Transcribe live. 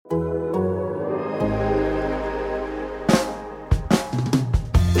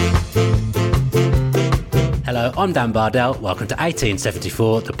Hello, I'm Dan Bardell. Welcome to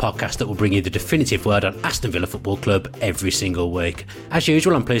 1874, the podcast that will bring you the definitive word on Aston Villa Football Club every single week. As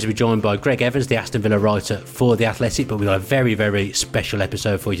usual, I'm pleased to be joined by Greg Evans, the Aston Villa writer for The Athletic, but we've got a very, very special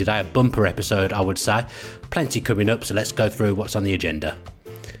episode for you today, a bumper episode, I would say. Plenty coming up, so let's go through what's on the agenda.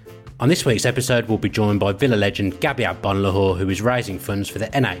 On this week's episode, we'll be joined by Villa legend Gabby Agbonlahor, who is raising funds for the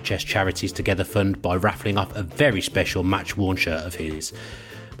NHS Charities Together Fund by raffling off a very special match-worn shirt of his.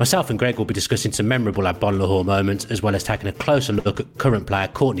 Myself and Greg will be discussing some memorable Agbonlahor moments, as well as taking a closer look at current player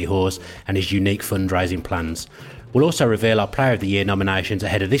Courtney Hawes and his unique fundraising plans. We'll also reveal our Player of the Year nominations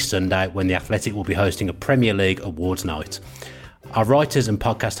ahead of this Sunday, when The Athletic will be hosting a Premier League awards night. Our writers and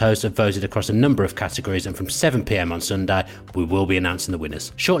podcast hosts have voted across a number of categories, and from 7pm on Sunday, we will be announcing the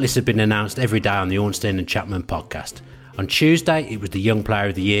winners. Shortlists have been announced every day on the Ornstein and Chapman podcast. On Tuesday, it was the Young Player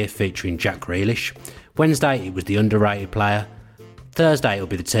of the Year featuring Jack Grealish. Wednesday, it was the Underrated Player. Thursday, it'll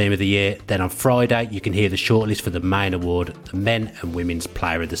be the Team of the Year. Then on Friday, you can hear the shortlist for the main award, the Men and Women's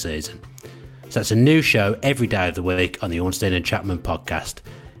Player of the Season. So that's a new show every day of the week on the Ornstein and Chapman podcast.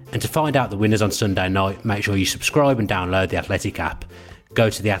 And to find out the winners on Sunday night, make sure you subscribe and download the Athletic app. Go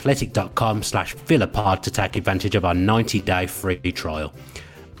to theathletic.com/VillaPod to take advantage of our 90-day free trial.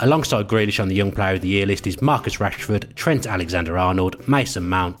 Alongside Grealish on the Young Player of the Year list is Marcus Rashford, Trent Alexander-Arnold, Mason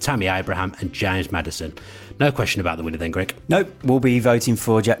Mount, Tammy Abraham and James Maddison. No question about the winner then, Greg? Nope, we'll be voting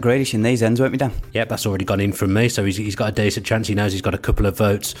for Jack Grealish in these ends, won't we, Dan? Yep, that's already gone in from me, so he's got a decent chance. He knows he's got a couple of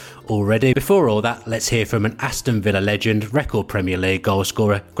votes already. Before all that, let's hear from an Aston Villa legend, record Premier League goal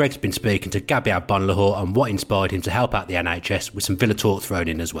scorer. Greg's been speaking to Gabby Agbonlahor on what inspired him to help out the NHS, with some Villa talk thrown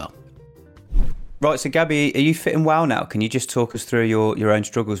in as well. Right, so Gabby, are you fitting well now? Can you just talk us through your own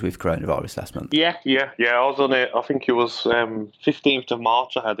struggles with coronavirus last month? Yeah. I was on it. I think it was 15th of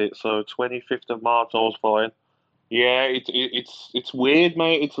March I had it. So 25th of March I was fine. Yeah, it's weird,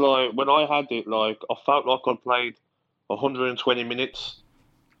 mate. It's like when I had it, like I felt like I'd played 120 minutes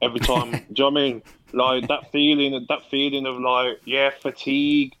every time. Do you know what I mean? Like that feeling of like, yeah,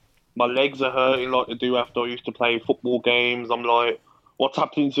 fatigue. My legs are hurting like they do after I used to play football games. I'm like, what's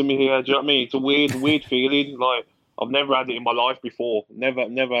happening to me here? Do you know what I mean? It's a weird feeling. Like I've never had it in my life before. Never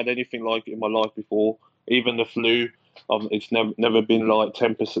had anything like it in my life before. Even the flu, it's never been like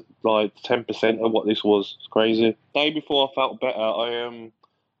 10%, like 10% of what this was. It's crazy. Day before I felt better, I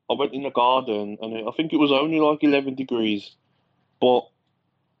went in the garden and I think it was only like 11 degrees, but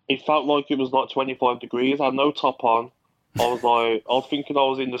it felt like it was like 25 degrees. I had no top on. I was thinking I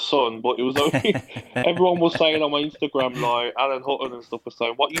was in the sun, but it was only, everyone was saying on my Instagram, like, Alan Hutton and stuff was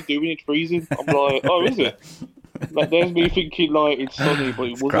saying, what are you doing? It's freezing. I'm like, oh, is it? Like, there's me thinking, like, it's sunny, but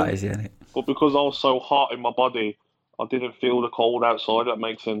it wasn't. Crazy, isn't it? But because I was so hot in my body, I didn't feel the cold outside. That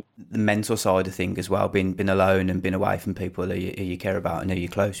makes sense. The mental side of things as well, being alone and being away from people who you care about and who you're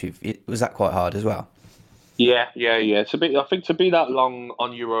close with, was that quite hard as well? Yeah. I think to be that long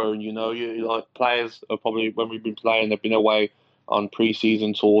on your own, you know, you like players are probably, when we've been playing, they've been away on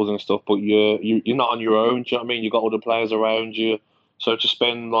pre-season tours and stuff, but you're not on your own. Do you know what I mean? You got other players around you, so to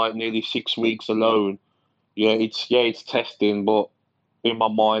spend like nearly 6 weeks alone, it's testing. But in my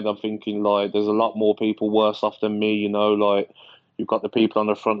mind, I'm thinking like there's a lot more people worse off than me. You know, like you've got the people on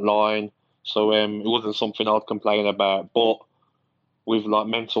the front line, so it wasn't something I'd complain about, but with like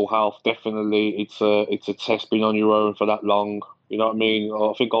mental health, definitely it's a test being on your own for that long. You know what I mean?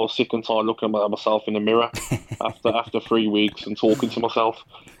 I think I was sick and tired looking at myself in the mirror after 3 weeks and talking to myself.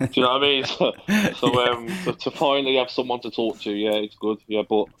 Do you know what I mean? So to finally have someone to talk to, yeah, it's good. Yeah,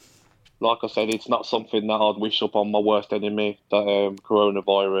 but like I said, it's not something that I'd wish upon my worst enemy, that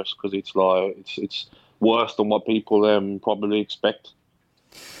coronavirus, because it's like it's worse than what people probably expect.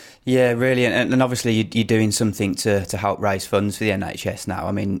 Yeah, really, and obviously you're doing something to help raise funds for the NHS now.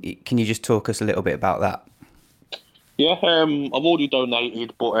 I mean, can you just talk us a little bit about that? Yeah, I've already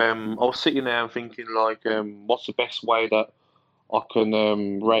donated, but I was sitting there and thinking, like, what's the best way that I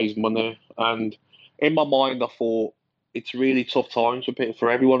can raise money? And in my mind, I thought it's really tough times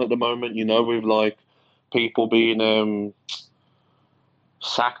for everyone at the moment, you know, with like people being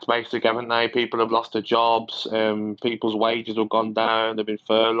sacked, basically, haven't they? People have lost their jobs, people's wages have gone down, they've been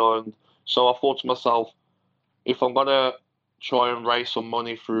furloughed. So I thought to myself, if I'm gonna try and raise some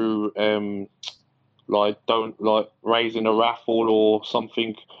money through raising a raffle or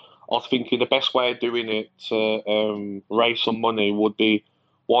something, I was thinking the best way of doing it to raise some money would be,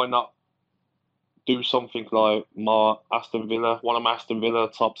 why not do something like one of my Aston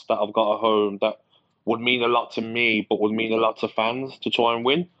Villa tops that I've got at home that would mean a lot to me, but would mean a lot to fans to try and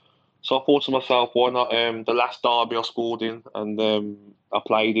win. So I thought to myself, why not the last derby I scored in and I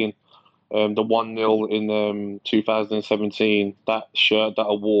played in, the 1-0 in 2017, that shirt that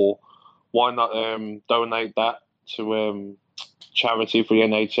I wore why not donate that to charity for the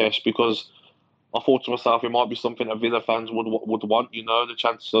NHS? Because I thought to myself, it might be something that Villa fans would want, the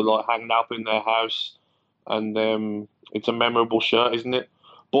chance to like hang up in their house, and it's a memorable shirt, isn't it?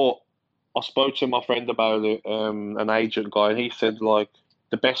 But I spoke to my friend about it, an agent guy, and he said like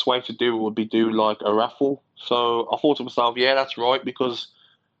the best way to do it would be do like a raffle. So I thought to myself, yeah, that's right, because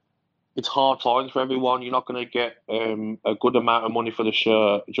it's hard times for everyone. You're not going to get a good amount of money for the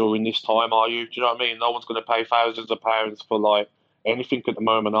shirt during this time, are you? Do you know what I mean? No one's going to pay thousands of pounds for like anything at the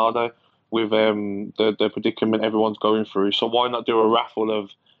moment, are they? With the predicament everyone's going through. So why not do a raffle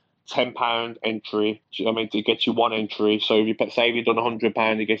of £10 entry? Do you know what I mean, to get you one entry. So if you say you've done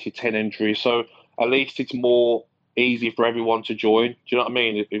 £100, it gets you 10 entries. So at least it's more easy for everyone to join. Do you know what I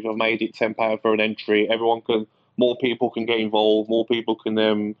mean? If I've made it £10 for an entry, more people can get involved, more people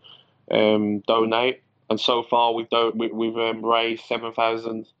can donate. And so far, we've raised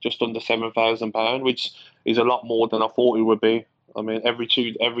just under £7,000, which is a lot more than I thought it would be. I mean, every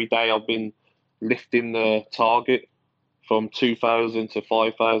day I've been lifting the target from 2,000 to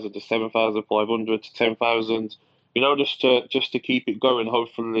 5,000 to 7,500 to 10,000. Just to keep it going.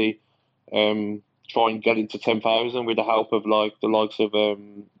 Hopefully, try and get into 10,000 with the help of like the likes of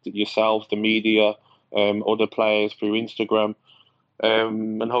yourselves, the media, other players through Instagram.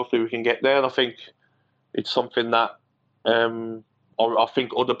 And hopefully we can get there. And I think it's something that I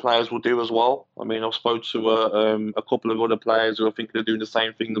think other players will do as well. I mean, I've spoke to a couple of other players who I think they're doing the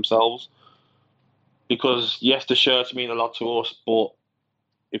same thing themselves. Because yes, the shirts mean a lot to us, but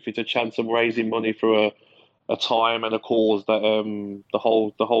if it's a chance of raising money for a time and a cause that the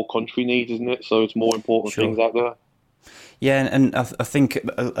whole country needs, isn't it? So it's more important things out there. Yeah, and I think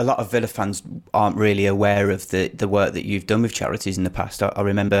a lot of Villa fans aren't really aware of the work that you've done with charities in the past. I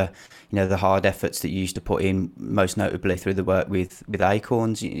remember, the hard efforts that you used to put in, most notably through the work with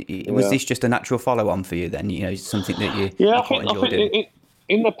Acorns. Was this just a natural follow-on for you then? Something that you quite enjoy doing?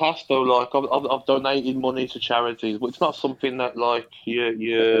 In the past, though, like I've donated money to charities, but it's not something that like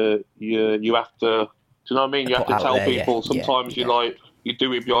you have to. Do you know what I mean? You have to tell people. Yeah. Sometimes you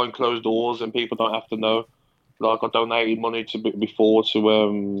do it behind closed doors, and people don't have to know. Like I donated money before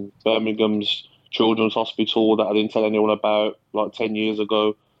to Birmingham's Children's Hospital that I didn't tell anyone about like 10 years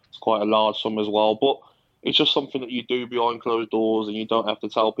ago. It's quite a large sum as well, but it's just something that you do behind closed doors and you don't have to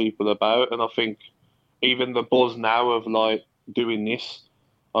tell people about. And I think even the buzz now of like doing this,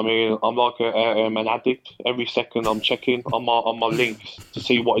 I mean, I'm like an addict. Every second I'm checking on my links to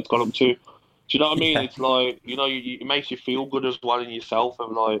see what it's gone up to. Do you know what I mean? Yeah. It's like, it makes you feel good as well in yourself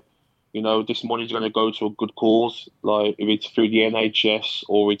of like, this money's going to go to a good cause, like if it's through the NHS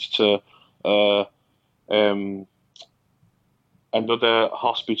or it's to another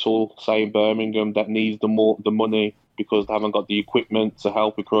hospital, say in Birmingham, that needs the money because they haven't got the equipment to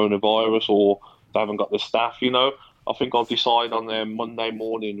help with coronavirus or they haven't got the staff. I think I'll decide on Monday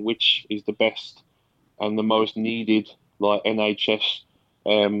morning which is the best and the most needed, like NHS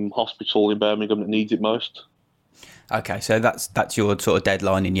hospital in Birmingham that needs it most. Okay, so that's your sort of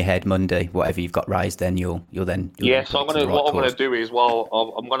deadline in your head. Monday, whatever you've got raised, then you'll then. Yeah, so what I'm gonna do is,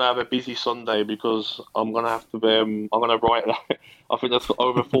 I'm gonna have a busy Sunday because I'm gonna have to. I'm gonna write. I think there's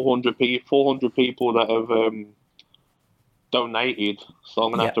over 400 people that have donated. So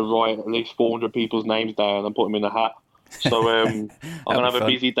I'm gonna have to write at least 400 people's names down and put them in a hat. So I'm gonna have a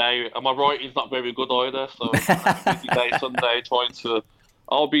busy day, and my writing's not very good either. So I'm gonna have a busy day Sunday trying to.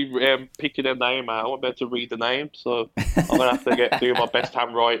 I'll be picking a name out. I won't be able to read the name, so I'm gonna have to do my best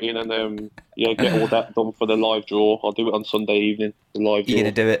handwriting and get all that done for the live draw. I'll do it on Sunday evening. The live draw. You're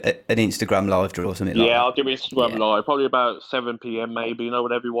gonna do it an Instagram live draw or something like that? Yeah, I'll do Instagram live, probably about 7 p.m. maybe.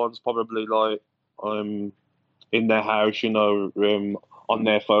 When everyone's probably like in their house, on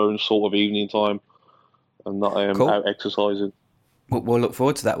their phone, sort of evening time, and not out exercising. We'll look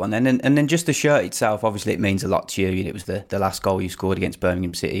forward to that one then. And then just the shirt itself, obviously it means a lot to you. It was the last goal you scored against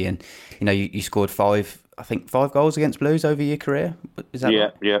Birmingham City, and you scored 5 goals against Blues over your career. Is that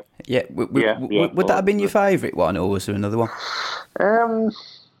right? Yeah. Would that have been your favourite one, or was there another one?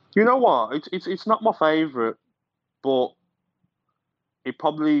 You know what? It's not my favourite, but it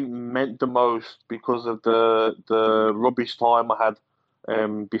probably meant the most because of the rubbish time I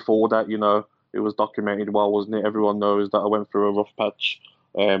had before that. It was documented well, wasn't it? Everyone knows that I went through a rough patch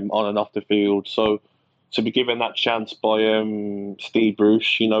on and off the field. So to be given that chance by Steve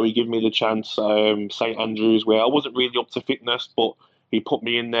Bruce, he gave me the chance St Andrews, where I wasn't really up to fitness, but he put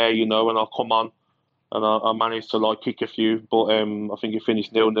me in there, and I come on and I managed to kick a few, but I think it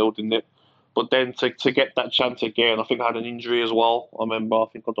finished 0-0, didn't it? But then to get that chance again, I think I had an injury as well. I remember I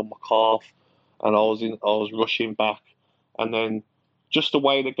think I'd done my calf and I was rushing back, and then just the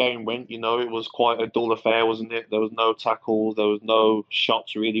way the game went, it was quite a dull affair, wasn't it? There was no tackles, there was no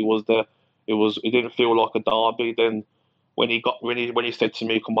shots really, was there? It didn't feel like a derby. Then when he said to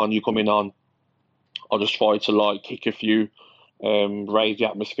me, "Come on, you coming on," I just tried to like kick a few, raise the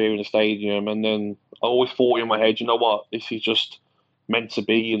atmosphere in the stadium, and then I always thought in my head, you know what, this is just meant to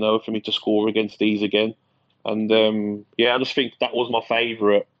be, for me to score against these again. And I just think that was my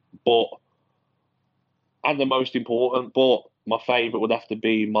favourite, and the most important. But my favourite would have to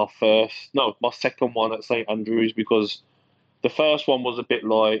be my second one at St Andrews, because the first one was a bit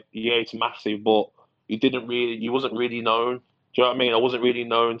like, yeah, it's massive, but you wasn't really known. Do you know what I mean? I wasn't really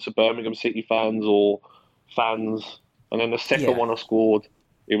known to Birmingham City fans or fans. And then the second one I scored,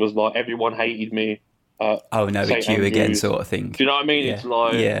 it was like everyone hated me. Oh no, it's you again, sort of thing. Do you know what I mean? Yeah. It's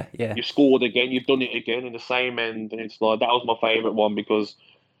like, you scored again, you've done it again in the same end, and it's like that was my favourite one, because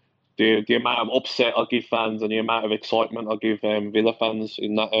the amount of upset I give fans and the amount of excitement I give Villa fans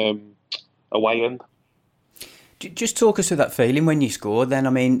in that away end. Just talk us through that feeling when you scored then. I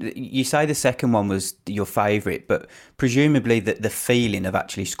mean, you say the second one was your favourite, but presumably the feeling of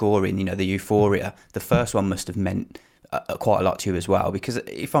actually scoring, the euphoria, the first one must have meant quite a lot to you as well. Because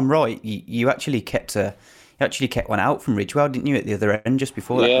if I'm right, you actually kept one out from Ridgewell, didn't you, at the other end just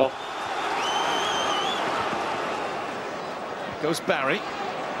before that? Yeah. Goes Barry.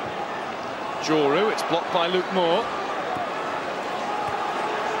 Joru, it's blocked by Luke Moore.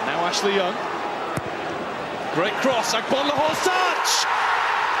 Now Ashley Young. Great cross, Agbonlahor's touch!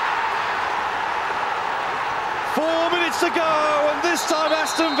 4 minutes to go, and this time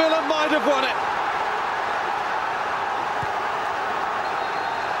Aston Villa might have won it.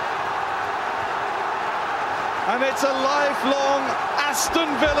 And it's a lifelong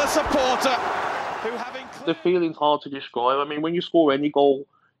Aston Villa supporter who, having... The feeling's hard to describe. I mean, when you score any goal,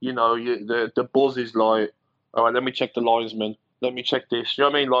 the buzz is like, all right, let me check the linesman. Let me check this. You know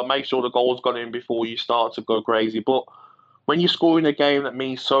what I mean? Like, make sure the goal's gone in before you start to go crazy. But when you're scoring a game that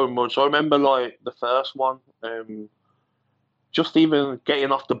means so much, I remember, like, the first one, just even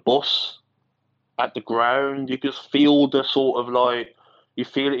getting off the bus at the ground, you just feel the sort of, like, you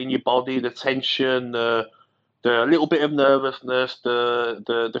feel it in your body, the tension, the little bit of nervousness,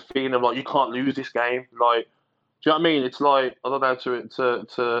 the feeling of, like, you can't lose this game. Like, do you know what I mean? It's like, I don't know how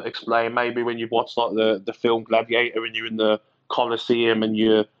to explain. Maybe when you've watched, like, the film Gladiator and you're in the Colosseum and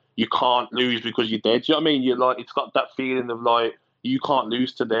you can't lose because you're dead. Do you know what I mean? You're like, it's got that feeling of like, you can't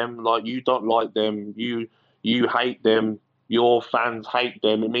lose to them. Like, you don't like them. You hate them. Your fans hate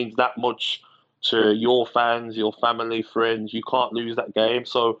them. It means that much to your fans, your family, friends. You can't lose that game.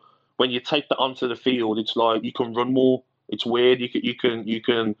 So when you take that onto the field, it's like you can run more. It's weird. You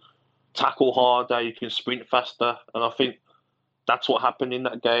can tackle harder. You can sprint faster. And I think that's what happened in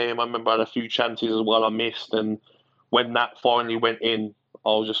that game. I remember I had a few chances as well I missed, and when that finally went in, I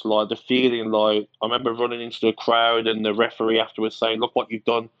was just like, the feeling, like, I remember running into the crowd and the referee afterwards saying, look what you've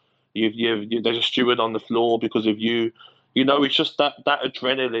done. There's a steward on the floor because of you. It's just that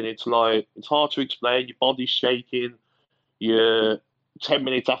adrenaline. It's like, it's hard to explain. Your body's shaking. You're 10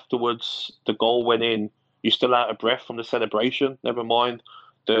 minutes afterwards, the goal went in. You're still out of breath from the celebration. Never mind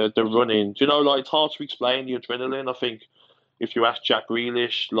the running. It's hard to explain the adrenaline. I think if you ask Jack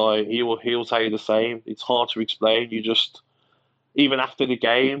Grealish, like, he'll tell you the same. It's hard to explain. You just, even after the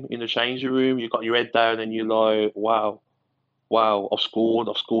game in the changing room, you got your head down and you're like, wow, I've scored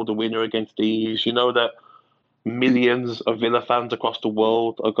the winner against these. You know that millions of Villa fans across the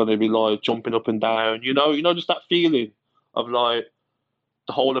world are going to be like jumping up and down. Just that feeling of like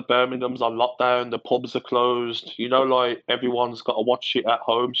the whole of Birmingham's on lockdown, the pubs are closed. Like everyone's got to watch it at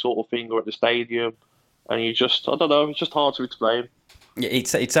home, sort of thing, or at the stadium. And I don't know, it's just hard to explain. Yeah,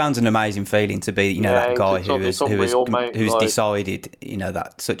 it sounds an amazing feeling to be, that guy who's decided,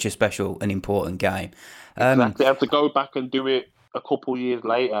 that such a special and important game. Exactly. And to go back and do it a couple of years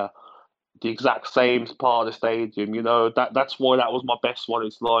later, the exact same part of the stadium, that's why that was my best one.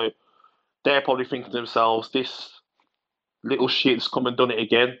 It's like, they're probably thinking to themselves, this little shit's come and done it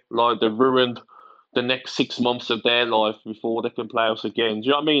again. Like, they've ruined the next 6 months of their life before they can play us again. Do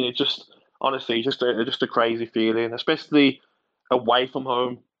you know what I mean? It's just, honestly, just a crazy feeling, especially away from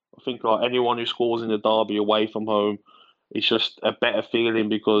home. I think like anyone who scores in the derby away from home, it's just a better feeling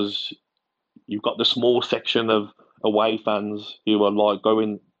because you've got the small section of away fans who are like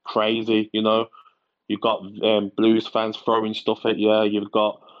going crazy. You've got Blues fans throwing stuff at you. You've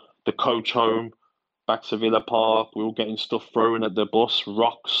got the coach home back to Villa Park. We were getting stuff thrown at the bus,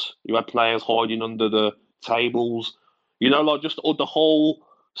 rocks. You had players hiding under the tables. Like just the whole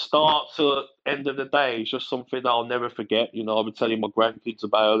start to end of the day is just something that I'll never forget. I've been telling my grandkids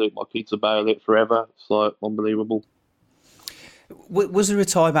about it, my kids about it forever. It's like unbelievable. Was there a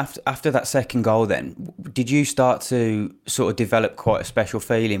time after that second goal then? Did you start to sort of develop quite a special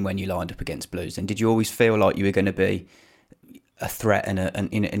feeling when you lined up against Blues? And did you always feel like you were going to be a threat and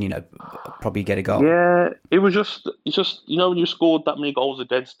you know, probably get a goal? Yeah, it's just you know, when you scored that many goals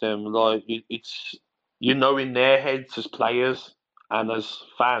against them, like it's you know, in their heads as players and as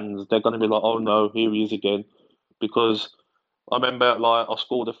fans, they're going to be like, oh no, here he is again, because I remember, like, I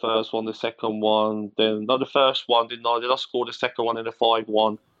scored the first one, the second one, then not the first one, didn't I? Then I scored the second one in the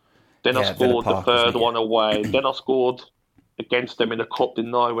 5-1. Then I Yeah, Villa scored the Park, third wasn't it? one away. Then I scored against them in the cup,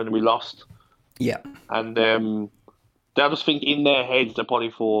 didn't I, when we lost? Yeah. And they, I just think in their heads they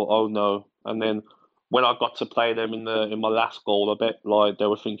probably thought, oh no. And then when I got to play them in my last goal, I bet like they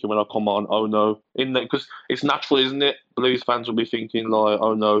were thinking when I come on, oh no, because it's natural, isn't it? Blues fans will be thinking like,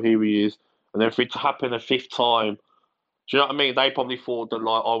 oh no, here he is. And then for it to happen a fifth time. Do you know what I mean? They probably thought that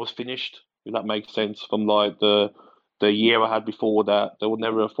like I was finished, if that makes sense. From like the year I had before that, they would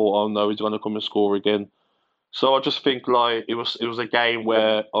never have thought, oh no, he's going to come and score again. So I just think like it was a game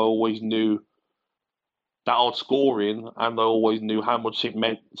where I always knew that I was scoring, and I always knew how much it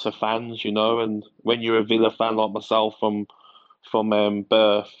meant to fans, you know. And when you're a Villa fan like myself from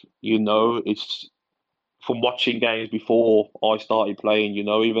birth, you know, it's from watching games before I started playing, you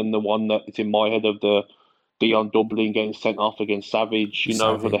know, even the one that it's in my head of the Dion Dublin getting sent off against Savage, you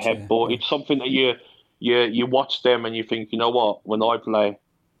know, for the headbutt. Yeah. It's something that you watch them and you think, you know what, when I play,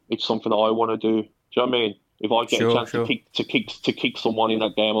 it's something that I want to do. Do you know what I mean? If I get a chance to kick someone in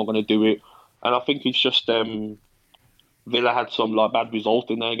that game, I'm going to do it. And I think it's just Villa had some like bad result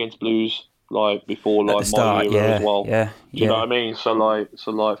in there against Blues like before like my era as well. Yeah, you know what I mean? So like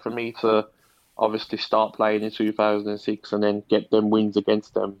for me to obviously start playing in 2006 and then get them wins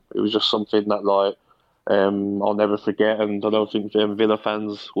against them, it was just something that like I'll never forget, and I don't think Villa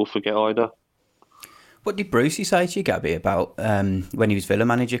fans will forget either. What did Brucey say to you, Gabby, about when he was Villa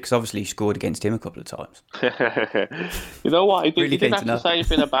manager? Because obviously you scored against him a couple of times. You know what? He didn't have to say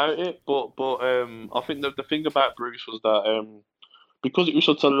anything about it, but I think the thing about Bruce was that because it was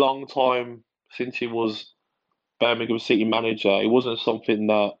such a long time since he was Birmingham City manager, it wasn't something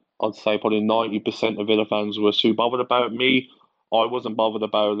that I'd say probably 90% of Villa fans were so bothered about. Me, I wasn't bothered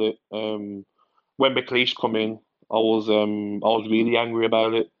about it. When McLeish come in, I was really angry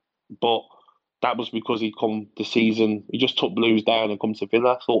about it, but that was because he'd come the season. He just took Blues down and come to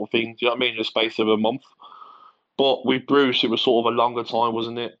Villa, sort of thing. Do you know what I mean? In the space of a month. But with Bruce, it was sort of a longer time,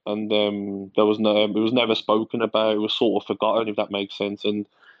 wasn't it? And there was no, it was never spoken about. It was sort of forgotten, if that makes sense. And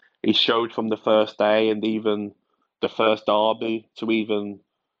he showed from the first day and even the first derby to even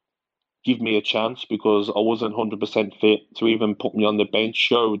give me a chance, because I wasn't 100% fit, to even put me on the bench,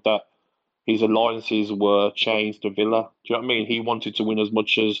 showed that his alliances were changed to Villa. Do you know what I mean? He wanted to win as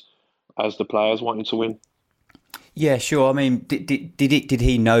much as the players wanted to win. Yeah, sure. I mean, did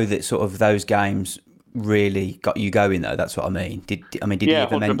he know that sort of those games really got you going though? That's what I mean. Did he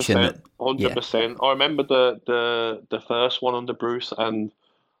ever mention that? 100%. I remember the first one under Bruce, and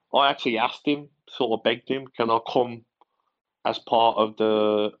I actually asked him, sort of begged him, can I come as part of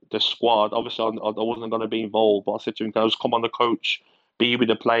the squad? Obviously, I wasn't going to be involved, but I said to him, can I just come on the coach, be with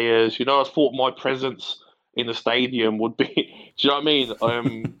the players? You know, I thought my presence in the stadium would be, do you know what I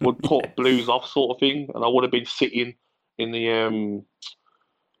mean? Would put Blues off, sort of thing, and I would have been sitting in the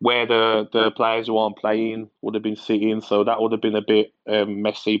where the players who aren't playing would have been sitting, so that would have been a bit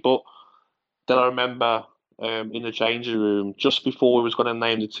messy. But then I remember in the changing room, just before he was going to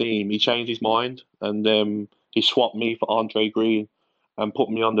name the team, he changed his mind, and he swapped me for Andre Green and put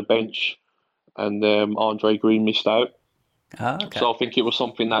me on the bench, and Andre Green missed out. Okay. So I think it was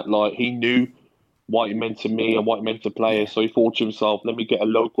something that like he knew what it meant to me and what it meant to players. So he thought to himself, let me get a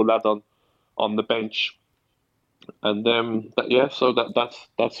local lad on the bench. And so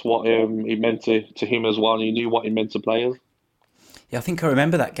that's what it meant to him as well. And he knew what it meant to players. Yeah, I think I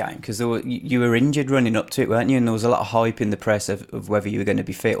remember that game because you were injured running up to it, weren't you? And there was a lot of hype in the press of whether you were going to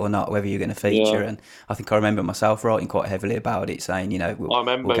be fit or not, whether you were going to feature. Yeah. And I think I remember myself writing quite heavily about it, saying, you know, I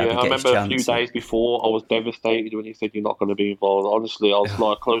remember a few days before, I was devastated when he said you're not going to be involved. Honestly, I was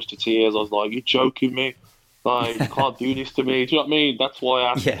like close to tears. I was like, you're joking me? Like, you can't do this to me. Do you know what I mean? That's why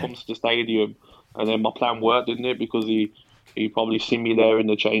I asked him to come to the stadium. And then my plan worked, didn't it? Because he probably seen me there in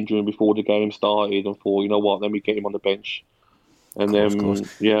the change room before the game started and thought, you know what, let me get him on the bench. And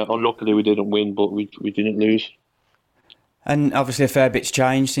unluckily we didn't win, but we didn't lose. And obviously a fair bit's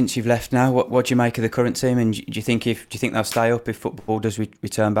changed since you've left now. What do you make of the current team? And do you think they'll stay up if football does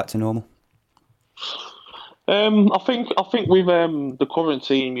return back to normal? I think with the current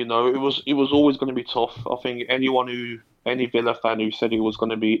team, you know, it was always going to be tough. I think any Villa fan who said it was going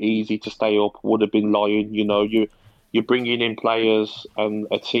to be easy to stay up would have been lying. You know, you're bringing in players and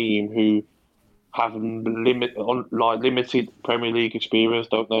a team who have limited Premier League experience,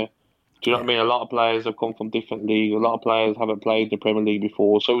 don't they? Do you know what I mean? A lot of players have come from different leagues. A lot of players haven't played the Premier League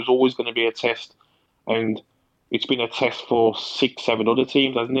before, so it's always going to be a test. And it's been a test for 6, 7 other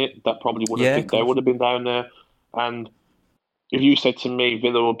teams, hasn't it? That probably would have they would have been down there. And if you said to me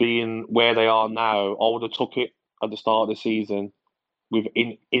Villa will be in where they are now, I would have took it at the start of the season with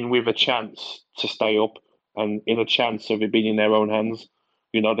a chance to stay up and in a chance of it being in their own hands.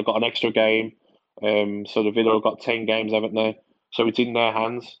 You know, they've got an extra game, so the Villa have got 10 games, haven't they? So it's in their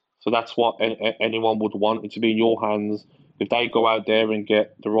hands. So that's what anyone would want, it to be in your hands. If they go out there and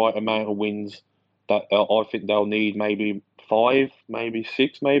get the right amount of wins, that I think they'll need maybe 5, maybe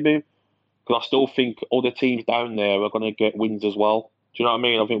 6, maybe. Because I still think other teams down there are going to get wins as well. Do you know what I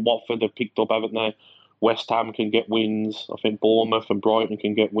mean? I think Watford have picked up, haven't they? West Ham can get wins. I think Bournemouth and Brighton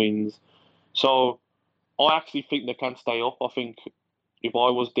can get wins. So I actually think they can stay up. I think if I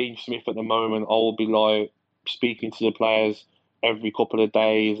was Dean Smith at the moment, I would be like speaking to the players every couple of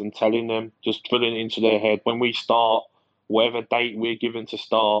days and telling them, just drilling it into their head, when we start, whatever date we're given to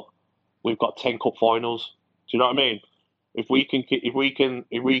start, we've got 10 cup finals. Do you know what I mean? If we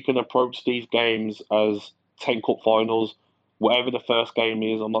can approach these games as 10 cup finals, whatever the first game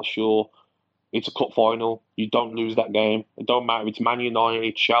is, I'm not sure. It's a cup final. You don't lose that game. It don't matter if it's Man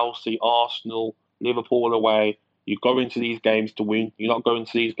United, Chelsea, Arsenal, Liverpool away. You go into these games to win. You're not going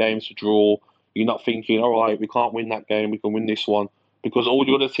to these games to draw. You're not thinking, all right, we can't win that game, we can win this one. Because all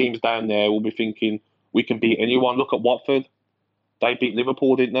the other teams down there will be thinking, we can beat anyone. Look at Watford. They beat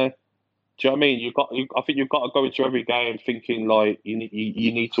Liverpool, didn't they? Do you know what I mean? I think you've got to go into every game thinking like you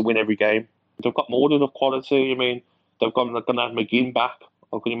need to win every game. They've got more than enough quality. I mean, they're going to have McGinn back.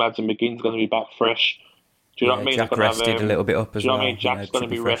 I can imagine McGinn's going to be back fresh. Do you know what I mean? Jack rested a little bit up as well. Do you know what I mean? Jack's going to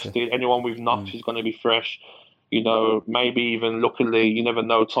be rested. Anyone we've knocked is going to be fresh. You know, maybe even luckily, you never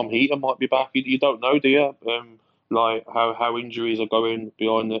know, Tom Heaton might be back. You don't know, do you? Like how injuries are going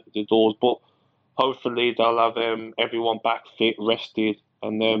behind the doors. But hopefully they'll have everyone back fit, rested.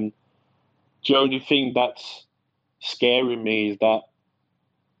 And the only thing that's scaring me is that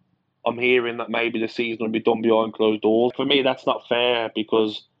I'm hearing that maybe the season will be done behind closed doors. For me, that's not fair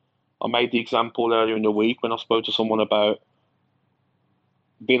because I made the example earlier in the week when I spoke to someone about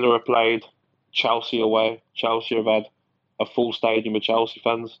Villa have played Chelsea away. Chelsea have had a full stadium of Chelsea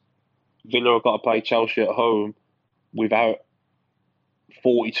fans. Villa have got to play Chelsea at home without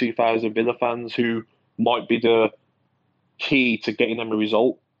 42,000 Villa fans who might be the key to getting them a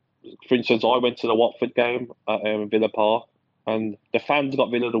result. For instance, I went to the Watford game at Villa Park and the fans got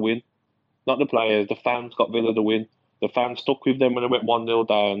Villa to win. Not the players, the fans got Villa to win. The fans stuck with them when they went 1-0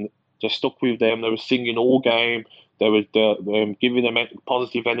 down. They stuck with them. They were singing all game. They were giving them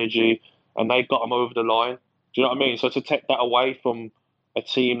positive energy. And they got them over the line. Do you know what I mean? So to take that away from a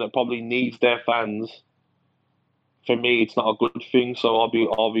team that probably needs their fans, for me, it's not a good thing. So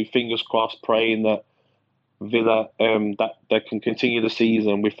I'll be fingers crossed, praying that Villa that they can continue the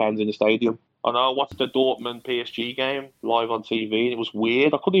season with fans in the stadium. I know I watched the Dortmund PSG game live on TV, and it was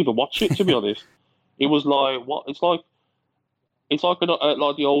weird. I couldn't even watch it, to be honest. It was like what? It's like like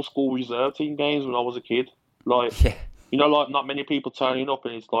the old school reserve team games when I was a kid. Like. Yeah. You know, like not many people turning up,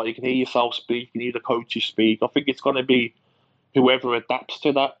 and it's like you can hear yourself speak, you can hear the coaches speak. I think it's going to be whoever adapts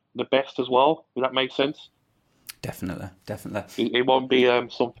to that the best as well. Does that make sense? Definitely. It won't be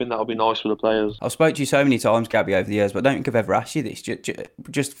something that'll be nice for the players. I've spoke to you so many times, Gabby, over the years, but I don't think I've ever asked you this.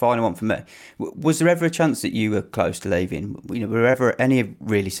 Just final one for me. Was there ever a chance that you were close to leaving? You know, were there ever any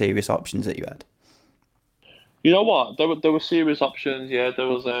really serious options that you had? You know what? There were serious options. Yeah, there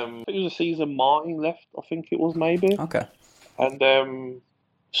was. I think it was a season Martin left. I think it was maybe. Okay. And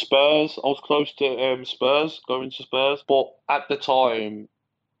Spurs. I was close to Spurs, going to Spurs, but at the time,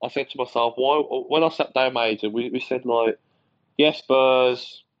 I said to myself, "Why?" When I sat down, my agent, we said like, "Yes,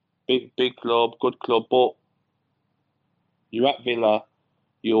 Spurs, big club, good club, but you're at Villa.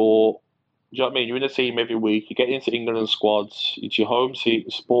 Do you know what I mean? You're in a team every week. You get into England squads. It's your home team,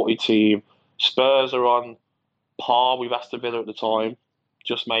 sporty team. Spurs are on par with Aston Villa at the time,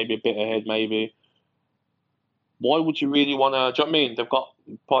 just maybe a bit ahead, maybe. Why would you really want to? Do you know what I mean? They've got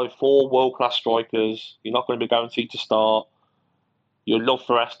probably 4 world-class strikers. You're not going to be guaranteed to start. Your love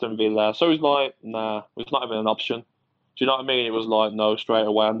for Aston Villa. So it was like, nah, it's not even an option. Do you know what I mean? It was like, no, straight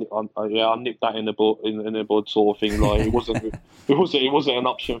away. I nipped that in the bud sort of thing. Like it wasn't an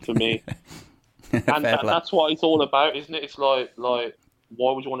option for me. And that's what it's all about, isn't it? It's like, why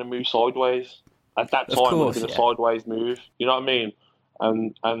would you want to move sideways? At that time, it would have been a sideways move. You know what I mean?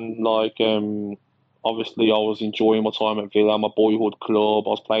 And like, obviously, I was enjoying my time at Villa, my boyhood club. I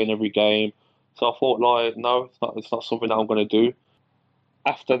was playing every game. So I thought, like, no, it's not something that I'm going to do.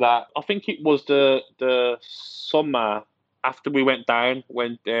 After that, I think it was the summer after we went down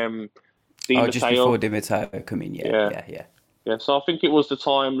when Di just Matteo. before Di Matteo come in, yeah. Yeah, so I think it was the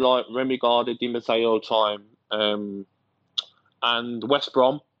time like Remy Gardner, Di Matteo time, and West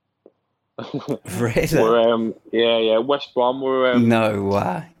Brom. Really? West Brom were. No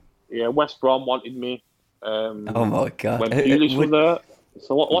way. Yeah, West Brom wanted me. Oh my God! When Pulis was there.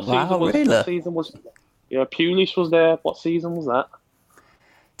 So what wow, season was? Really? What season was? Yeah, Pulis was there. What season was that?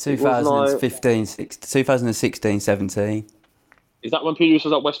 2016-17. Is that when Pulis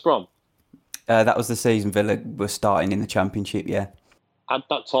was at West Brom? That was the season Villa were starting in the Championship, yeah. At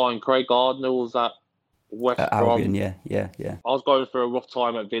that time, Craig Gardner was at West Brom. Albion, yeah. I was going through a rough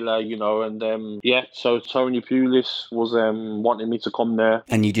time at Villa, and so Tony Pulis was wanting me to come there.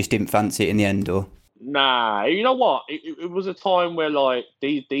 And you just didn't fancy it in the end, or? Nah, you know what? It was a time where like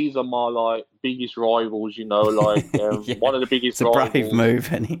these are my like biggest rivals. Like one of the biggest. It's a brave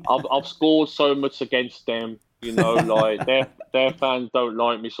move, isn't it? I've scored so much against them. Like their fans don't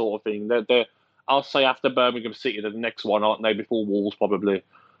like me, sort of thing. They're I'll say after Birmingham City, the next one, aren't they? Before Wolves, probably.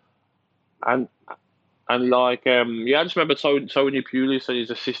 And like I just remember Tony Pulis and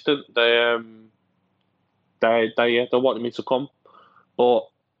his assistant. They wanted me to come, but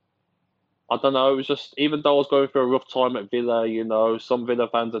I don't know. It was just, even though I was going through a rough time at Villa, some Villa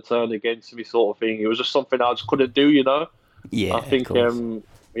fans had turned against me, sort of thing. It was just something I just couldn't do, Yeah, I think it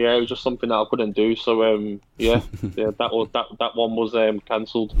was just something that I couldn't do. So that one was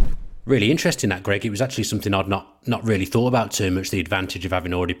cancelled. Really interesting, that, Greg. It was actually something I'd not really thought about too much. The advantage of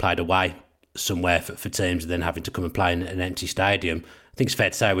having already played away somewhere for teams and then having to come and play in an empty stadium. I think it's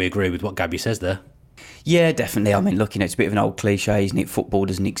fair to say we agree with what Gabby says there. Yeah, definitely. I mean, looking, it's a bit of an old cliche, isn't it? Football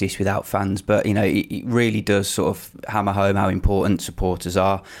doesn't exist without fans, but it really does sort of hammer home how important supporters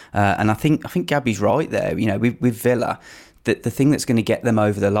are. And I think Gabby's right there. With Villa, the thing that's going to get them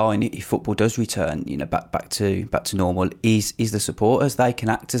over the line if football does return, back to normal, is the supporters. They can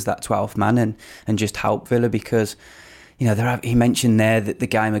act as that 12th man and just help Villa, because he mentioned there that the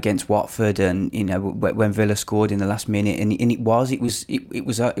game against Watford, and when Villa scored in the last minute, and it was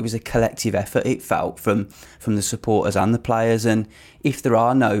a collective effort. It felt from the supporters and the players. And if there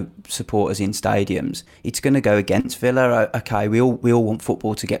are no supporters in stadiums, it's going to go against Villa. Okay, we all want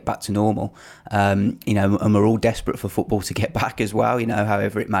football to get back to normal, and we're all desperate for football to get back as well.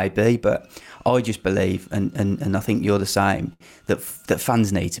 However it may be, but I just believe, and I think you're the same, that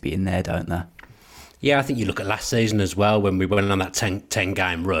fans need to be in there, don't they? Yeah, I think you look at last season as well, when we went on that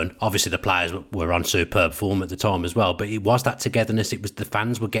 10-game run. Obviously, the players were on superb form at the time as well, but it was that togetherness. It was the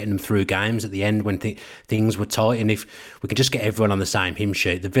fans were getting them through games at the end when things were tight. And if we can just get everyone on the same hymn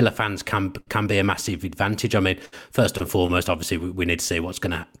sheet, the Villa fans can be a massive advantage. I mean, first and foremost, obviously, we need to see what's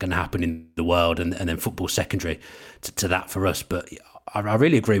going to happen in the world, and then football secondary to that for us. But I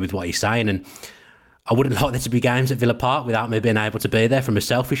really agree with what he's saying, and I wouldn't like there to be games at Villa Park without me being able to be there from a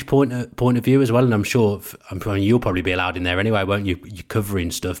selfish point of view as well. And I'm sure you'll probably be allowed in there anyway, won't you? You're covering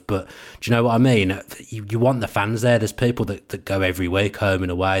stuff. But do you know what I mean? You want the fans there. There's people that go every week home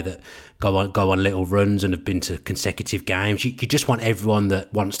and away, that go on little runs and have been to consecutive games. You just want everyone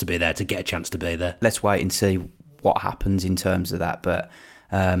that wants to be there to get a chance to be there. Let's wait and see what happens in terms of that. But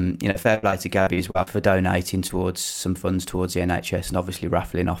fair play to Gabby as well for donating towards some funds towards the NHS, and obviously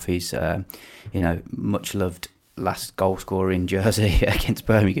raffling off his, much loved last goal scorer in jersey against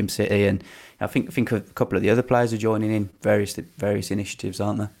Birmingham City. And I think a couple of the other players are joining in various initiatives,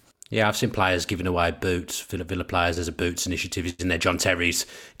 aren't there? Yeah, I've seen players giving away boots. Villa players, there's a boots initiative in there. John Terry's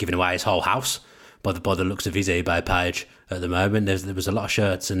giving away his whole house by the looks of his eBay page at the moment. There was a lot of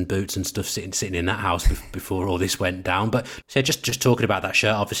shirts and boots and stuff sitting in that house before all this went down. But so just talking about that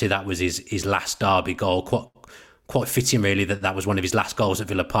shirt, obviously that was his last derby goal. Quite fitting, really, that was one of his last goals at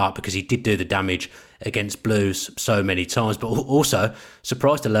Villa Park, because he did do the damage against Blues so many times. But also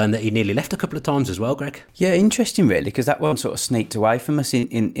surprised to learn that he nearly left a couple of times as well, Greg. Yeah, interesting, really, because that one sort of sneaked away from us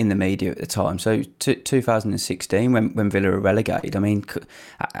in the media at the time. So 2016, when Villa were relegated, I mean,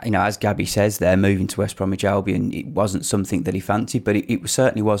 as Gabby says there, moving to West Bromwich Albion, it wasn't something that he fancied, but it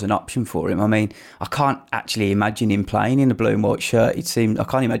certainly was an option for him. I mean, I can't actually imagine him playing in a blue and white shirt. I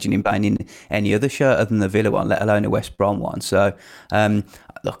can't imagine him playing in any other shirt other than the Villa one, let alone a West Brom one. So,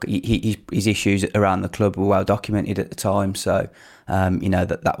 look, his issues around the club were well documented at the time. So,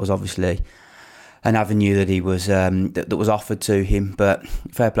 that was obviously an avenue that he was that was offered to him. But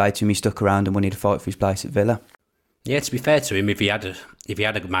fair play to him, he stuck around and wanted to fight for his place at Villa. Yeah, to be fair to him, if he had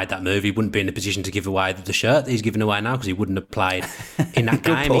made that move, he wouldn't be in a position to give away the shirt that he's giving away now, because he wouldn't have played in that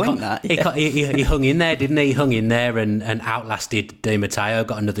Good game. point, He hung in there, didn't he? He hung in there and outlasted Di Matteo,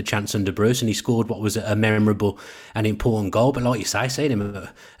 got another chance under Bruce, and he scored what was a memorable and important goal. But like you say, seeing him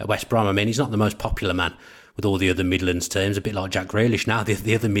at West Brom, I mean, he's not the most popular man with all the other Midlands teams, a bit like Jack Grealish now.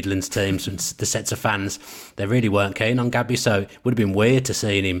 The other Midlands teams and the sets of fans, they really weren't keen on Gabby, so it would have been weird to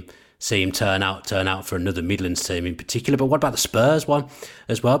see him turn out for another Midlands team in particular. But what about the Spurs one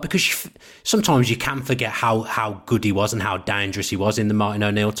as well? Because sometimes you can forget how good he was and how dangerous he was in the Martin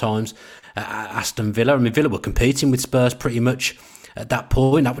O'Neill times at Aston Villa. I mean, Villa were competing with Spurs pretty much at that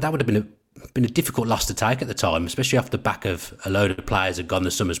point. That would have been a difficult loss to take at the time, especially off the back of a load of players had gone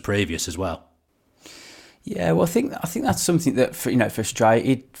the summers previous as well. Yeah, well, I think that's something that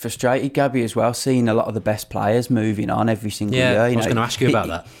frustrated Gabby as well. Seeing a lot of the best players moving on every single year. I was going to ask you about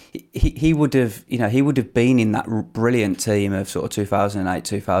that. He would have been in that brilliant team of sort of 2008,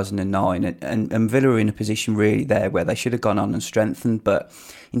 2009, and Villa were in a position really there where they should have gone on and strengthened, but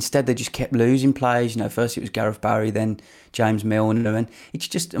instead they just kept losing players. First it was Gareth Barry, then James Milner, and it's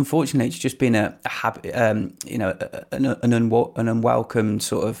just, unfortunately, it's just been a habit, an unwelcome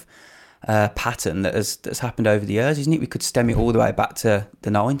sort of pattern that's happened over the years, isn't it? We could stem it all the way back to the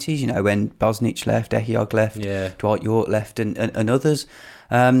 90s, when Bosnich left, Ehiyog left, Dwight York left, and others.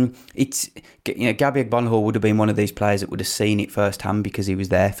 It's Gabby Agbonlahor would have been one of these players that would have seen it firsthand because he was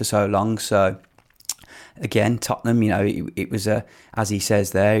there for so long. So again, Tottenham, it was as he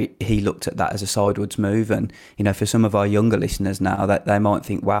says there, he looked at that as a sideways move, and for some of our younger listeners now, that they might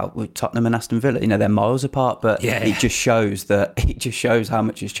think, wow, Tottenham and Aston Villa, they're miles apart, but it just shows how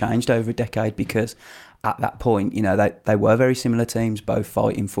much has changed over a decade, because at that point, they were very similar teams, both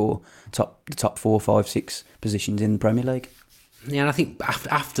fighting for the top 4, 5, 6 positions in the Premier League. Yeah, and I think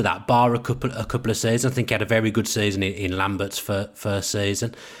after that, bar a couple of seasons, I think he had a very good season in Lambert's first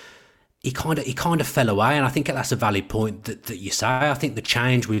season. He kind of fell away, and I think that's a valid point that you say. I think the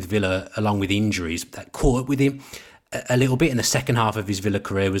change with Villa, along with injuries, that caught up with him a little bit in the second half of his Villa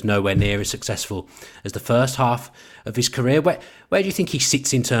career, was nowhere near as successful as the first half of his career. Where do you think he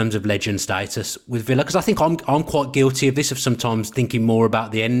sits in terms of legend status with Villa? Because I think I'm quite guilty of this, of sometimes thinking more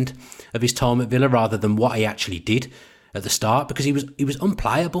about the end of his time at Villa rather than what he actually did at the start, because he was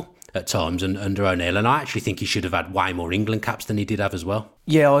unplayable at times under O'Neill, and I actually think he should have had way more England caps than he did have as well.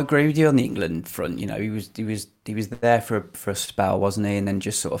 Yeah, I agree with you on the England front. He was there for a spell, wasn't he, and then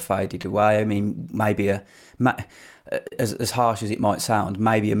just sort of faded away. I mean, maybe as harsh as it might sound,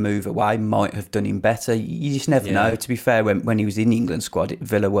 maybe a move away might have done him better. You just never know. To be fair, when he was in the England squad,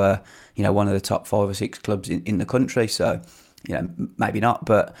 Villa were one of the top 5 or 6 clubs in the country, so maybe not,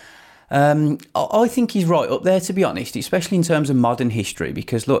 but. I think he's right up there, to be honest, especially in terms of modern history,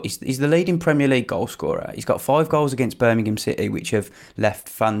 because look, he's the leading Premier League goal scorer. He's got 5 goals against Birmingham City, which have left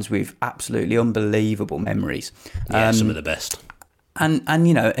fans with absolutely unbelievable memories. Some of the best.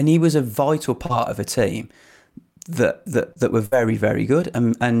 And he was a vital part of a team that were very, very good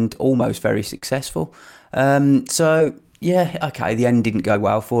and almost very successful. So. Yeah, okay, the end didn't go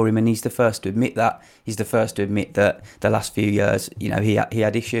well for him, and he's the first to admit that. He's the first to admit that the last few years, he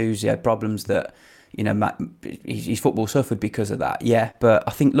had issues, he had problems that, his football suffered because of that. Yeah, but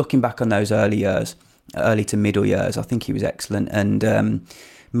I think looking back on those early to middle years, I think he was excellent, and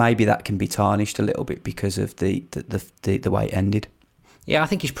maybe that can be tarnished a little bit because of the way it ended. Yeah, I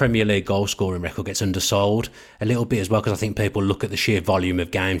think his Premier League goal scoring record gets undersold a little bit as well, because I think people look at the sheer volume of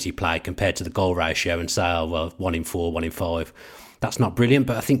games he played compared to the goal ratio and say, oh, well, 1 in 4, 1 in 5. That's not brilliant,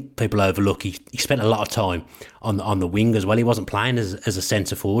 but I think people overlook he spent a lot of time on the wing as well. He wasn't playing as a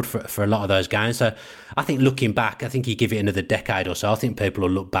centre forward for a lot of those games. So I think looking back, I think you give it another decade or so, I think people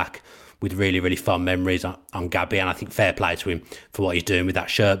will look back with really, really fond memories on Gabby, and I think fair play to him for what he's doing with that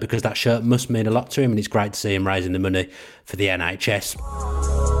shirt, because that shirt must mean a lot to him, and it's great to see him raising the money for the NHS.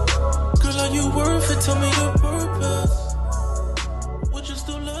 Girl, are you worth it? Tell me your purpose. Would you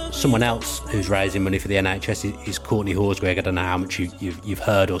still love someone else who's raising money for the NHS is Courtney Horsgrave. I don't know how much you've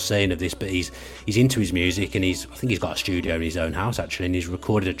heard or seen of this, but he's into his music, and I think he's got a studio in his own house actually, and he's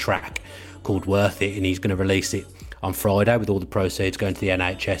recorded a track called Worth It, and he's going to release it on Friday with all the proceeds going to the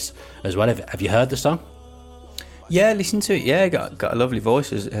NHS as well. Have you heard the song? Yeah, listen to it. Yeah, got a lovely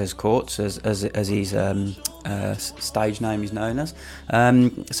voice as Courts, as his stage name is known as.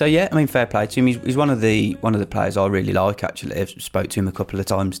 So yeah, I mean, fair play to him. He's one of the players I really like. Actually, I've spoke to him a couple of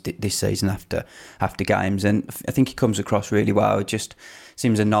times this season after games, and I think he comes across really well. It just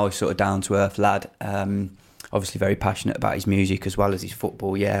seems a nice sort of down to earth lad. obviously very passionate about his music as well as his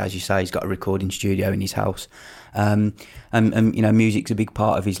football. Yeah, as you say, he's got a recording studio in his house. And music's a big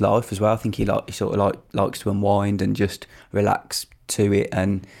part of his life as well. I think he sort of likes to unwind and just relax to it.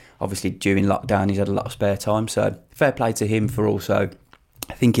 And obviously during lockdown, he's had a lot of spare time. So fair play to him for also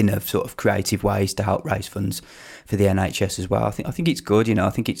thinking of sort of creative ways to help raise funds for the NHS as well. I think it's good. I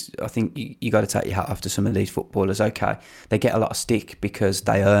think you got to take your hat off to some of these footballers. Okay, they get a lot of stick because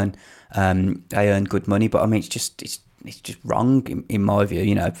they earn good money, but I mean it's just wrong in my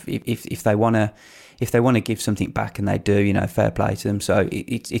view. If they want to give something back, and they do, fair play to them. So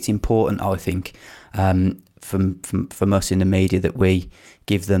it's important, I think, from us in the media, that we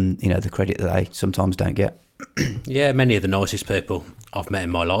give them the credit that they sometimes don't get. Yeah, many of the nicest people I've met in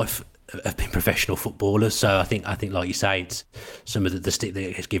my life have been professional footballers. So I think like you say, it's some of the stick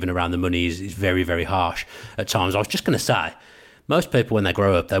that gets given around the money is very, very harsh at times. I was just going to say, most people when they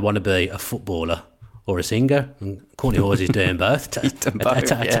grow up, they want to be a footballer or a singer. And Courtney Hawes is doing both.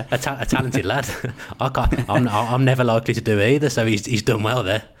 A talented lad. I'm never likely to do either. So he's done well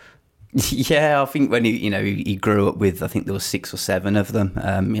there. Yeah, I think when he grew up with, I think there was 6 or 7 of them.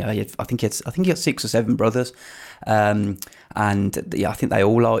 I think he had 6 or 7 brothers, and I think they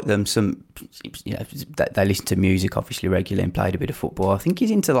all like them. Some, they listen to music obviously regularly and played a bit of football. I think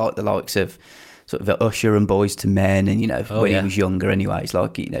he's into the likes of sort of Usher and Boys to Men, and when he was younger anyway, he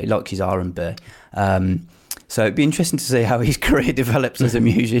likes his R&B. So it'd be interesting to see how his career develops as a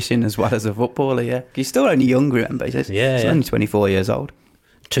musician as well as a footballer. Yeah, he's still only young. Remember, he's only 24 years old.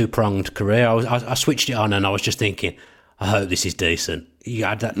 Two-pronged career. I switched it on and I was just thinking, I hope this is decent. You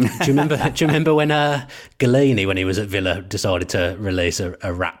had that. Do you remember when Galini, when he was at Villa, decided to release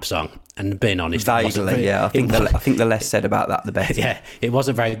a rap song? And being honest, vaguely, yeah. I think the less said about that, the better. Yeah, it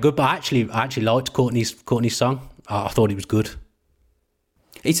wasn't very good, but I actually liked Courtney's song. I thought it was good.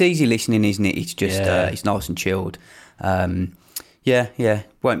 It's easy listening, isn't it? It's just it's nice and chilled. Yeah.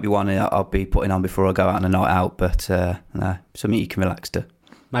 Won't be one I'll be putting on before I go out on a night out, but no, something you can relax to.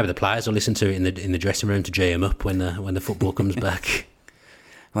 Maybe the players will listen to it in the dressing room to G him up when the football comes back.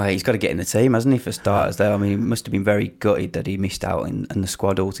 Well, he's got to get in the team, hasn't he, for starters? Though, I mean, he must have been very gutted that he missed out in the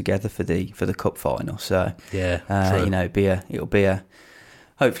squad altogether for the cup final. So yeah, it'll be a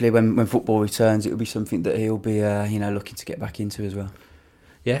hopefully when football returns, it'll be something that he'll be looking to get back into as well.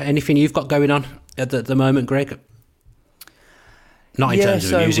 Yeah. Anything you've got going on at the moment, Greg? Not in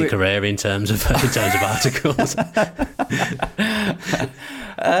terms of a music career, in terms of articles.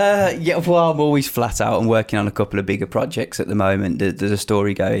 I'm always flat out and working on a couple of bigger projects at the moment. There's a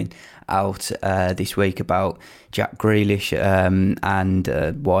story going out this week about Jack Grealish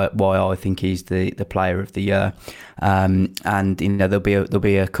and why I think he's the player of the year. And there'll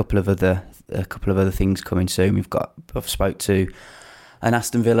be a couple of other things coming soon. I've spoke to an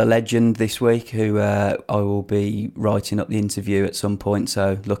Aston Villa legend this week who I will be writing up the interview at some point,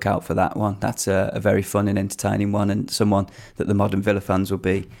 so look out for that one. That's a very fun and entertaining one, and someone that the modern Villa fans will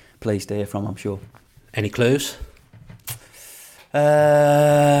be pleased to hear from, I'm sure. Any clues?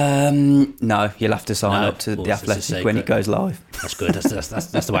 No, you'll have to sign up to The Athletic when it goes live. That's good.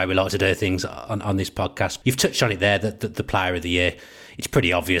 That's the way we like to do things on this podcast. You've touched on it there, that the player of the year. It's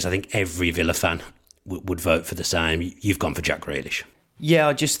pretty obvious. I think every Villa fan would vote for the same. You've gone for Jack Grealish. Yeah,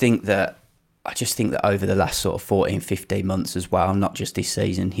 I just think that over the last sort of 14, 15 months as well, not just this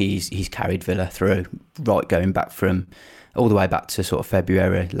season, he's carried Villa through, right, going back from all the way back to sort of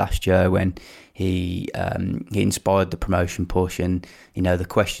February last year when he inspired the promotion push, and the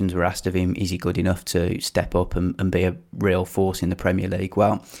questions were asked of him: is he good enough to step up and be a real force in the Premier League?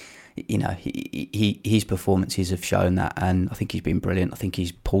 Well, his performances have shown that, and I think he's been brilliant. I think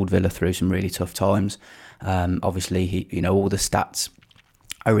he's pulled Villa through some really tough times. Obviously, all the stats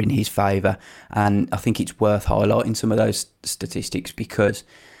are in his favour, and I think it's worth highlighting some of those statistics, because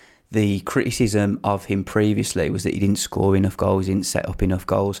the criticism of him previously was that he didn't score enough goals, he didn't set up enough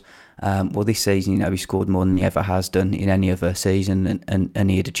goals. Well, this season, he scored more than he ever has done in any other season, and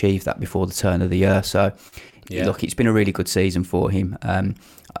he had achieved that before the turn of the year. So, look, it's been a really good season for him.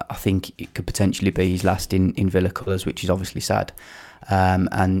 I think it could potentially be his last in Villa colours, which is obviously sad.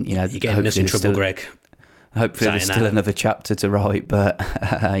 And you're getting us in trouble, Greg. Hopefully there's still another chapter to write, but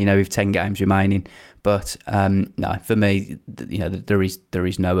with 10 games remaining. But no, for me, there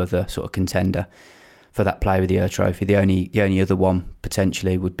is no other sort of contender for that Player of the Year trophy. The only other one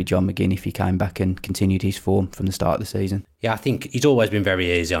potentially would be John McGinn if he came back and continued his form from the start of the season. Yeah, I think he's always been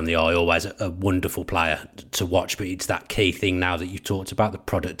very easy on the eye, always a wonderful player to watch, but it's that key thing now that you talked about, the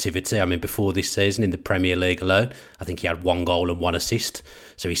productivity. I mean, before this season in the Premier League alone, I think he had 1 goal and 1 assist.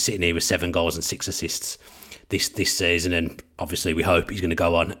 So he's sitting here with 7 goals and 6 assists this season, and obviously we hope he's going to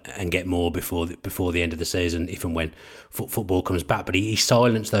go on and get more before the end of the season, if and when football comes back. But he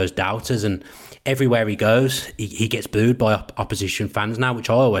silenced those doubters, and everywhere he goes, he gets booed by opposition fans now, which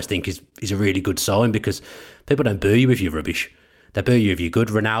I always think is a really good sign, because people don't boo you if you're rubbish. They boo you if you're good.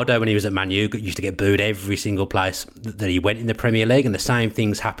 Ronaldo, when he was at Man U, used to get booed every single place that he went in the Premier League, and the same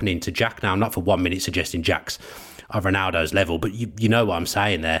thing's happening to Jack now. I'm not for 1 minute suggesting Jack's of Ronaldo's level, but you know what I'm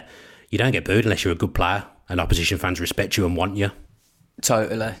saying there. You don't get booed unless you're a good player, and opposition fans respect you and want you.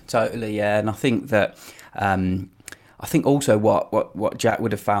 Totally, yeah. And I think that, I think also what Jack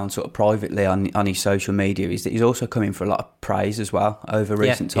would have found sort of privately on his social media is that he's also coming for a lot of praise as well over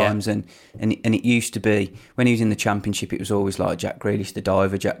recent times. And it used to be, when he was in the Championship, it was always like Jack Grealish the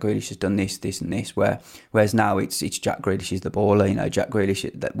diver, Jack Grealish has done this and this, whereas now it's Jack Grealish is the baller, you know, Jack Grealish,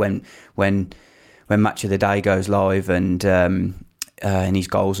 that when Match of the Day goes live and his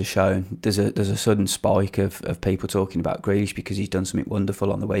goals are shown, there's a sudden spike of people talking about Grealish because he's done something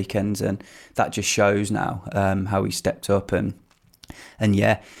wonderful on the weekends, and that just shows now how he stepped up, and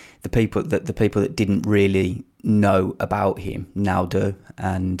yeah, the people that didn't really know about him now do,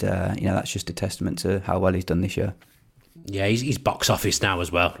 and that's just a testament to how well he's done this year. Yeah, he's box office now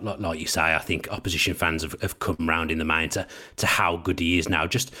as well. Like you say, I think opposition fans have come round in the main to how good he is now.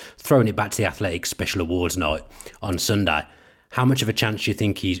 Just throwing it back to the Athletic Special Awards night on Sunday, how much of a chance do you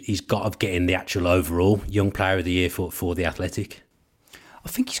think he's got of getting the actual overall Young Player of the Year for the Athletic? I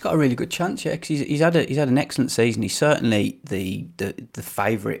think he's got a really good chance, yeah, because he's had an excellent season. He's certainly the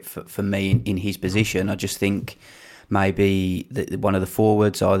favourite for me in his position. I just think maybe one of the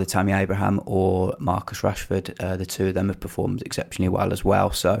forwards, either Tammy Abraham or Marcus Rashford, the two of them have performed exceptionally well as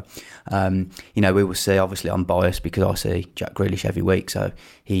well. So, we will see. Obviously, I'm biased because I see Jack Grealish every week, so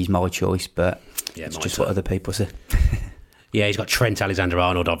he's my choice. But it's just what other people say. Yeah, he's got Trent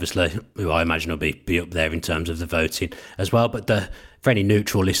Alexander-Arnold, obviously, who I imagine will be up there in terms of the voting as well. But for any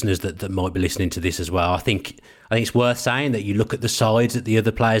neutral listeners that might be listening to this as well, I think it's worth saying that you look at the sides that the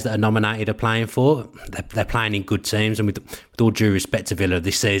other players that are nominated are playing for. They're playing in good teams, and with all due respect to Villa,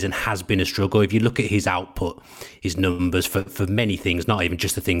 this season has been a struggle. If you look at his output, his numbers for many things, not even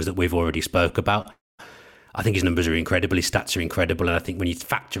just the things that we've already spoke about, I think his numbers are incredible, his stats are incredible, and I think when you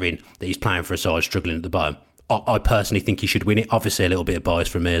factor in that he's playing for a side struggling at the bottom, I personally think he should win it. Obviously, a little bit of bias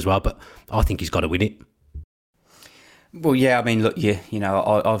from me as well, but I think he's got to win it. Well, yeah, I mean, look, I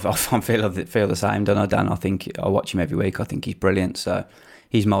feel the same, don't I, Dan? I think I watch him every week. I think he's brilliant, so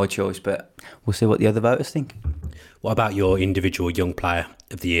he's my choice, but we'll see what the other voters think. What about your individual Young Player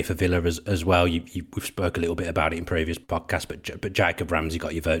of the Year for Villa as well? We've spoke a little bit about it in previous podcasts, but Jacob Ramsey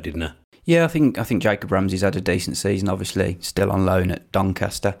got your vote, didn't he? Yeah, I think Jacob Ramsey's had a decent season. Obviously, still on loan at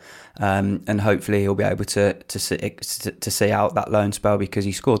Doncaster, and hopefully he'll be able to see out that loan spell because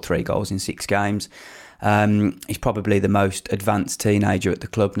he scored 3 goals in 6 games. He's probably the most advanced teenager at the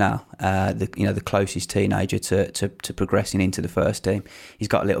club now. The closest teenager to progressing into the first team. He's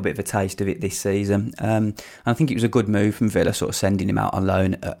got a little bit of a taste of it this season. And I think it was a good move from Villa, sort of sending him out on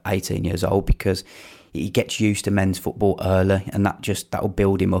loan at 18 years old, because he gets used to men's football early, and that will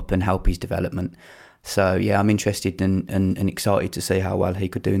build him up and help his development. So, yeah, I'm interested and excited to see how well he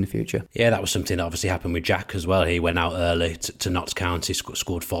could do in the future. Yeah, that was something that obviously happened with Jack as well. He went out early to Notts County,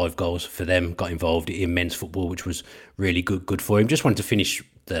 scored 5 goals for them, got involved in men's football, which was really good for him. Just wanted to finish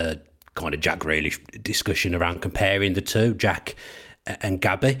the kind of Jack Grealish discussion around comparing the two, Jack and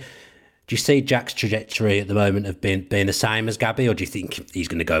Gabby. Do you see Jack's trajectory at the moment of being the same as Gabby, or do you think he's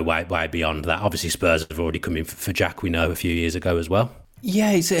going to go way beyond that? Obviously, Spurs have already come in for Jack, we know, a few years ago as well.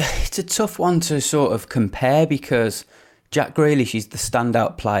 Yeah, it's a tough one to sort of compare, because Jack Grealish is the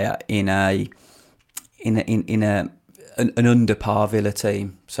standout player in an under par Villa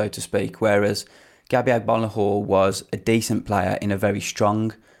team, so to speak, whereas Gabby Agbonlahor was a decent player in a very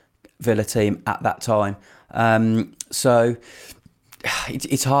strong Villa team at that time. So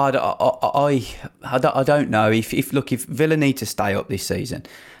it's hard. I don't know if Villa need to stay up this season,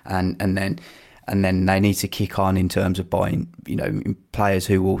 and then they need to kick on in terms of buying, players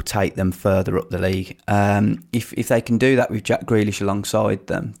who will take them further up the league. If they can do that with Jack Grealish alongside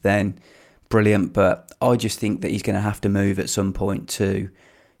them, then brilliant. But I just think that he's going to have to move at some point to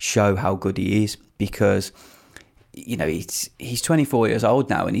show how good he is, because he's 24 years old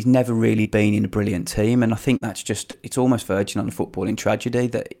now, and he's never really been in a brilliant team. And I think it's almost verging on a footballing tragedy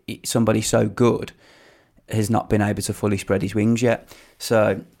that somebody so good has not been able to fully spread his wings yet.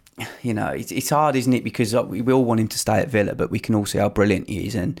 So, it's hard, isn't it? Because we all want him to stay at Villa, but we can all see how brilliant he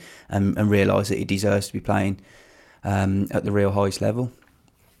is and realise that he deserves to be playing at the real highest level.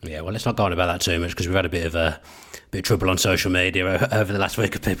 Yeah, well, let's not go on about that too much because we've had a bit of trouble on social media over the last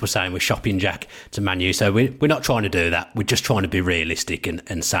week of people saying we're shopping Jack to Man U. So we're not trying to do that. We're just trying to be realistic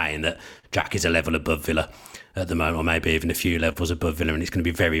and saying that Jack is a level above Villa at the moment, or maybe even a few levels above Villa, and it's going to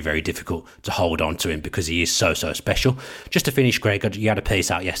be very, very difficult to hold on to him because he is so special. Just to finish, Greg, you had a piece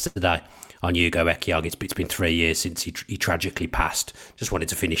out yesterday on Hugo Ekiag. It's been 3 years since he tragically passed. Just wanted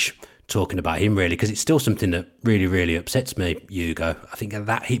to finish talking about him really because it's still something that really, really upsets me, Hugo. I think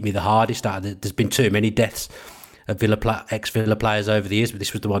that hit me the hardest. There's been too many deaths of ex-Villa players over the years, but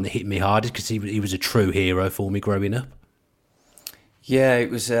this was the one that hit me hardest because he was a true hero for me growing up. Yeah, it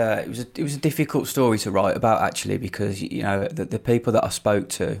was a difficult story to write about actually because the people that I spoke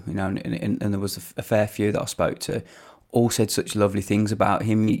to, and there was a fair few that I spoke to, all said such lovely things about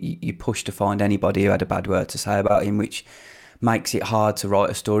him. You push to find anybody who had a bad word to say about him, which makes it hard to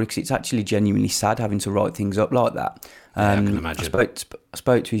write a story because it's actually genuinely sad having to write things up like that. I can imagine. I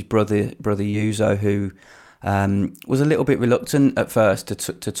spoke to his brother Yuzo, who was a little bit reluctant at first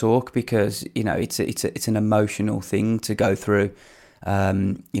to talk because it's an emotional thing to go through.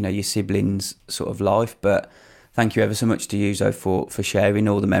 Your siblings' sort of life, but thank you ever so much to Yuzo for sharing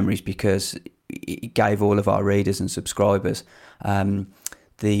all the memories because it gave all of our readers and subscribers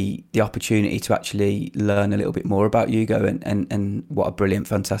the opportunity to actually learn a little bit more about Hugo and what a brilliant,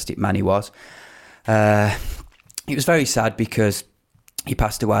 fantastic man he was. It was very sad because he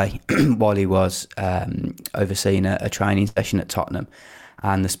passed away while he was overseeing a training session at Tottenham,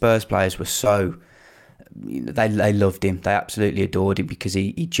 and the Spurs players were so... They loved him. They absolutely adored him because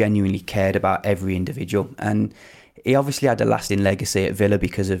he genuinely cared about every individual, and he obviously had a lasting legacy at Villa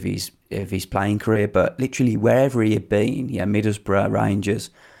because of his playing career. But literally wherever he had been, Middlesbrough, Rangers,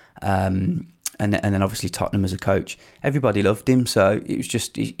 and then obviously Tottenham as a coach, everybody loved him. So it was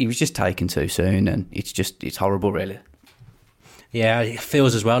just he was just taken too soon, and it's horrible, really. Yeah, it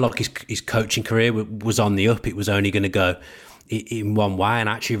feels as well like his coaching career was on the up. It was only going to go in one way, and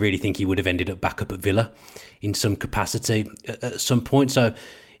I actually really think he would have ended up back up at Villa in some capacity at some point. So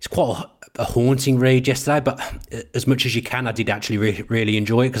it's quite a haunting read yesterday, but as much as you can, I did actually really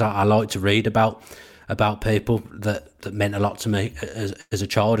enjoy it because I like to read about people that meant a lot to me as a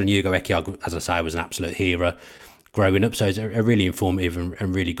child, and Hugo Ekiag, as I say, was an absolute hero growing up. So it's a really informative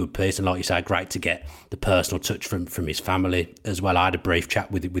and really good piece, and like you say, great to get the personal touch from his family as well. I had a brief chat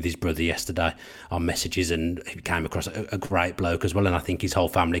with his brother yesterday on messages, and he came across a great bloke as well, and I think his whole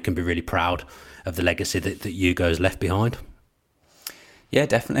family can be really proud of the legacy that Hugo's left behind. Yeah,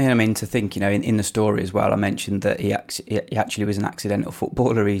 definitely. I mean, to think, in the story as well, I mentioned that he actually was an accidental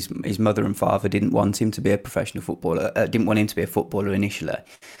footballer. His mother and father didn't want him to be a professional footballer, didn't want him to be a footballer initially.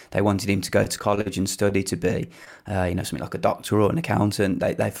 They wanted him to go to college and study to be, something like a doctor or an accountant.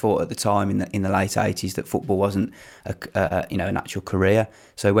 They thought at the time in the late 80s that football wasn't an actual career.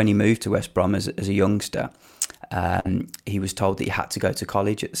 So when he moved to West Brom as a youngster, he was told that he had to go to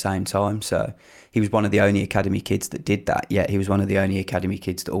college at the same time. So he was one of the only academy kids that did that, yet he was one of the only academy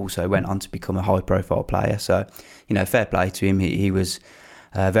kids that also went on to become a high-profile player. So, fair play to him. He was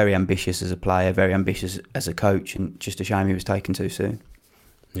very ambitious as a player, very ambitious as a coach, and just a shame he was taken too soon.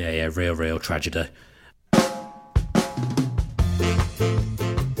 Yeah, real tragedy.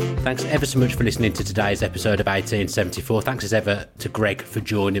 Thanks ever so much for listening to today's episode of 1874. Thanks as ever to Greg for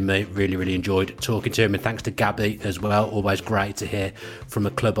joining me. Really enjoyed talking to him. And thanks to Gabby as well. Always great to hear from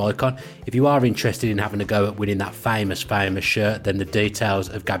a club icon. If you are interested in having a go at winning that famous shirt, then the details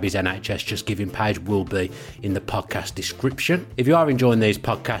of Gabby's NHS Just Giving page will be in the podcast description. If you are enjoying these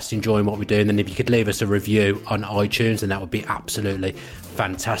podcasts, enjoying what we're doing, then if you could leave us a review on iTunes, then that would be absolutely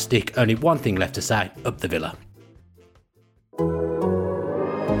fantastic. Only one thing left to say: up the Villa.